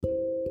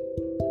Hi,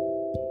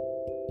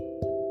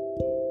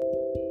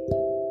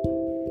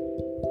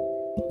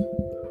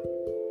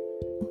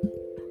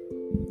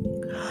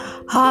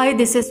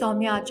 this is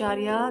Soumya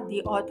Acharya,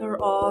 the author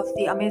of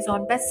the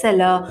Amazon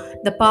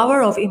bestseller, The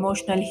Power of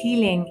Emotional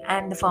Healing,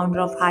 and the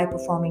founder of High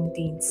Performing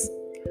Teens.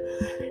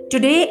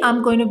 Today,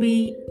 I'm going to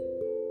be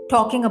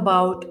talking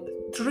about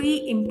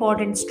 3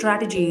 important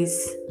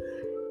strategies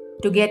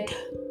to get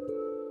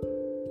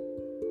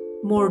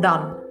more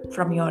done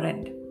from your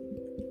end.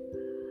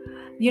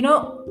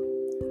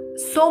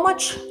 So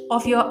much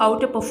of your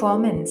outer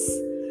performance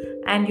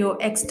and your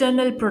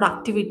external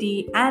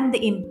productivity and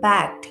the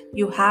impact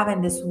you have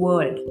in this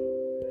world,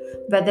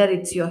 whether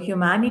it's your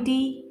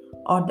humanity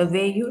or the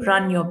way you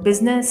run your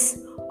business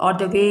or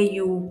the way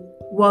you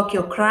work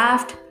your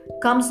craft,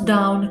 comes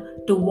down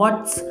to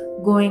what's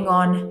going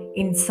on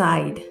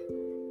inside.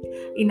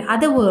 In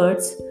other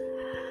words,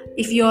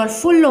 if you are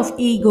full of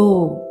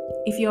ego,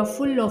 if you're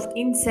full of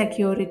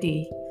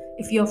insecurity,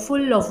 if you're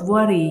full of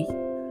worry,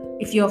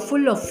 if you're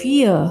full of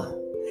fear,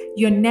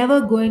 you're never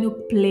going to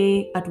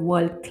play at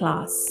world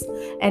class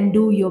and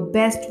do your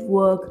best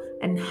work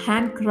and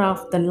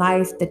handcraft the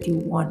life that you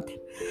want.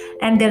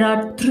 And there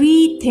are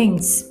 3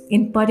 things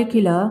in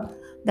particular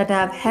that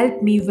have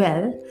helped me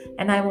well,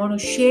 and I want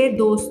to share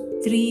those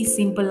 3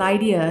 simple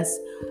ideas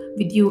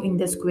with you in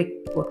this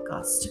quick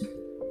podcast.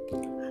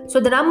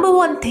 So, the number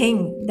one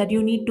thing that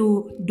you need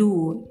to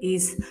do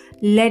is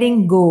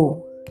letting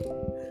go.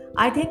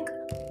 I think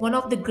one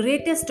of the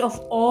greatest of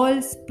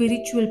all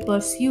spiritual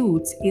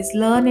pursuits is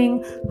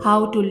learning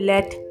how to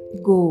let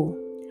go.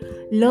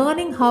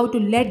 Learning how to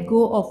let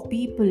go of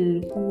people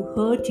who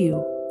hurt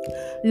you.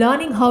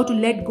 Learning how to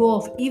let go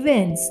of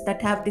events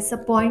that have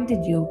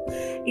disappointed you.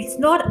 It's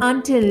not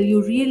until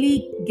you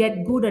really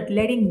get good at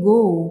letting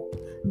go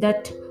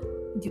that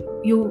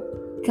you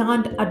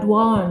can't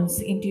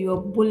advance into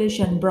your bullish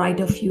and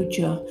brighter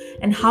future.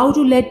 And how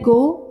to let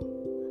go?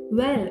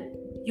 Well,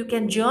 you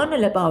can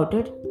journal about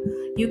it.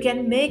 You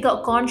can make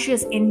a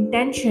conscious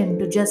intention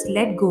to just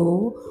let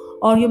go,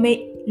 or you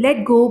may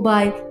let go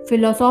by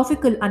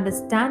philosophical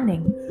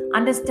understanding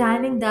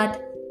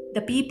that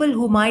the people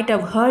who might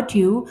have hurt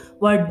you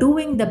were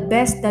doing the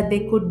best that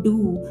they could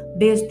do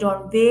based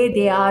on where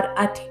they are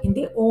at in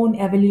their own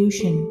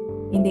evolution,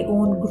 in their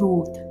own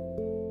growth,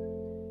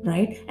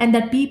 right? And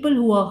that people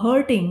who are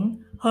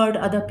hurting hurt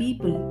other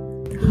people.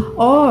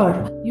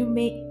 Or you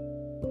may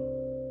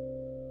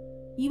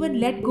even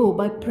let go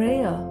by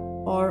prayer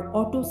or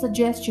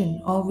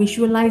auto-suggestion or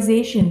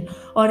visualization,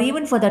 or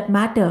even for that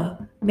matter,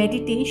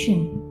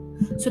 meditation.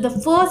 So the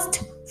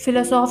first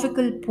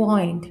philosophical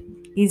point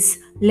is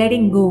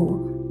letting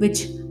go,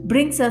 which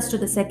brings us to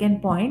the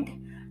second point,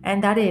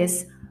 and that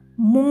is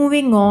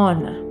moving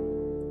on.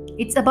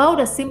 It's about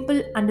a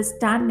simple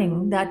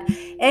understanding that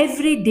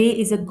every day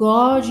is a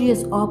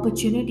gorgeous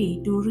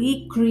opportunity to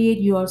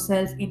recreate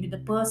yourself into the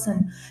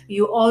person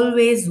you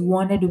always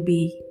wanted to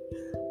be.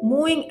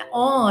 Moving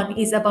on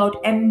is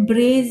about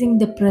embracing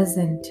the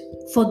present,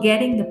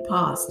 forgetting the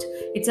past.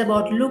 It's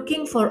about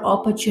looking for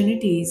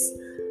opportunities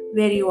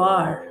where you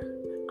are,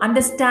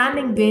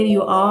 understanding where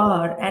you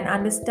are and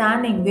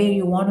understanding where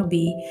you want to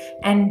be,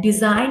 and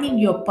designing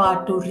your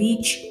path to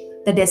reach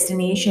the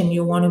destination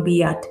you want to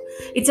be at.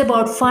 It's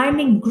about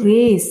finding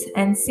grace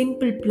and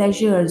simple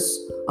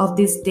pleasures of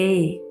this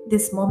day,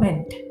 this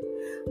moment.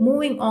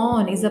 Moving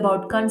on is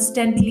about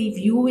constantly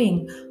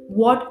viewing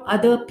what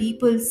other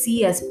people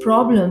see as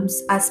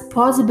problems as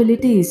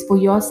possibilities for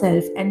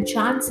yourself and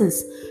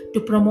chances to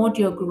promote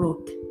your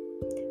growth.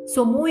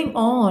 So, moving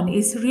on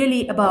is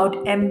really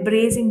about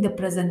embracing the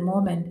present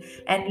moment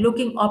and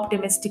looking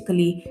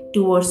optimistically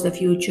towards the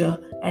future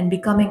and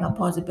becoming a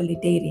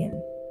possibilitarian.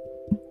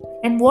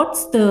 And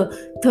what's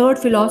the third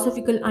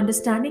philosophical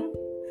understanding?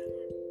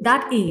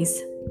 That is,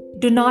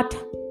 do not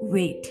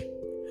wait.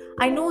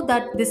 I know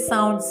that this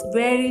sounds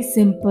very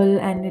simple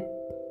and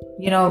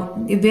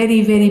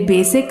very, very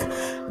basic,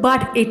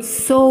 but it's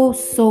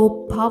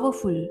so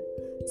powerful.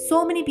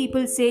 So many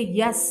people say,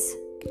 yes,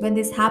 when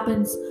this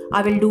happens,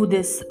 I will do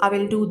this, I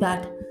will do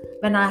that.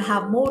 When I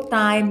have more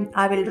time,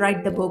 I will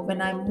write the book. When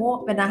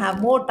I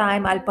have more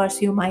time, I'll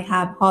pursue my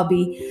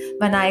hobby.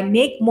 When I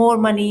make more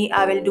money,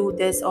 I will do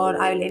this,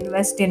 or I will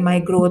invest in my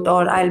growth,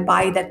 or I'll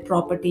buy that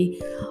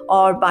property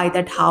or buy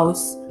that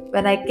house.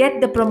 When I get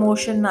the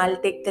promotion, I'll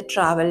take the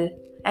travel,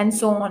 and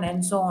so on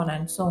and so on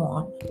and so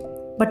on.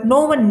 But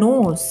no one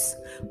knows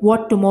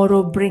what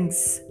tomorrow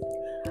brings.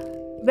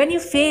 When you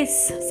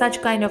face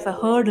such kind of a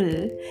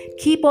hurdle,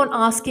 keep on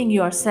asking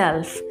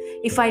yourself,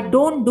 if I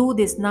don't do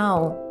this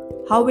now,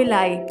 how will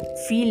I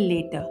feel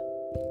later?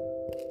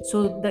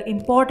 So, the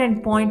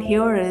important point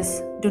here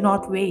is do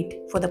not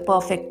wait for the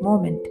perfect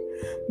moment.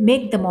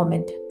 Make the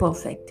moment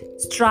perfect.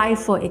 Strive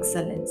for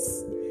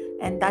excellence.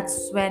 And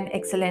that's when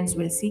excellence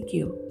will seek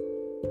you.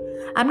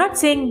 I'm not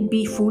saying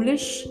be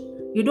foolish.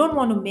 You don't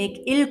want to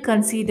make ill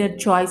considered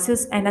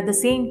choices, and at the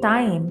same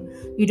time,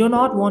 you do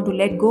not want to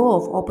let go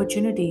of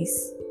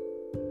opportunities.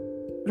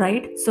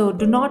 Right? So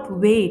do not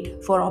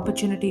wait for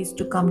opportunities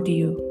to come to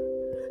you.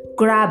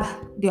 Grab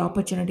the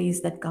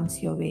opportunities that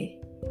comes your way.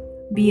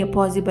 be a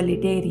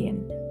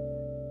possibilitarian.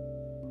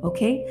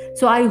 Okay,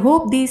 so I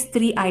hope these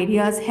three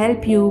ideas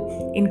help you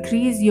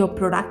increase your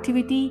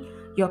productivity,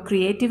 your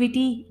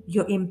creativity,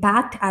 your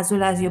impact, as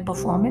well as your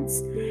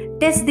performance.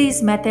 Test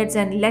these methods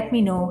and let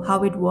me know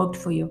how it worked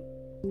for you.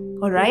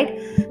 All right.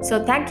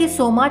 So thank you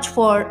so much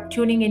for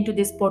tuning into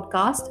this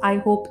podcast. I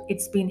hope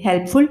it's been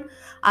helpful.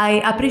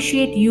 I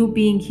appreciate you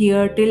being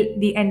here till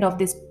the end of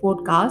this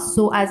podcast.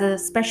 So, as a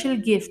special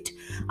gift,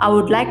 I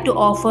would like to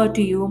offer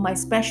to you my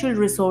special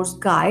resource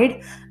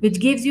guide, which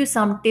gives you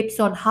some tips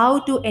on how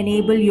to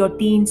enable your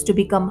teens to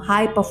become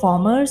high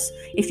performers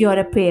if you're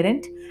a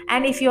parent.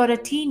 And if you're a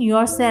teen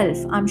yourself,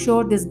 I'm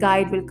sure this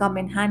guide will come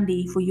in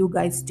handy for you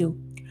guys too.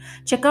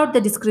 Check out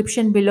the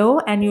description below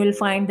and you will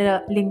find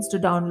the links to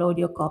download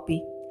your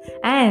copy.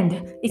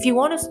 And if you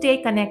want to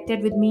stay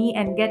connected with me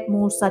and get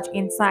more such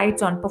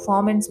insights on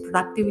performance,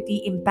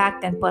 productivity,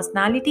 impact, and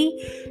personality,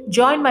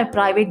 join my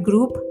private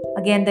group.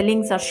 Again, the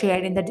links are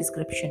shared in the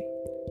description.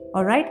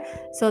 All right.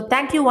 So,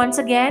 thank you once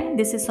again.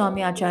 This is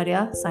Soumya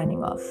Acharya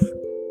signing off.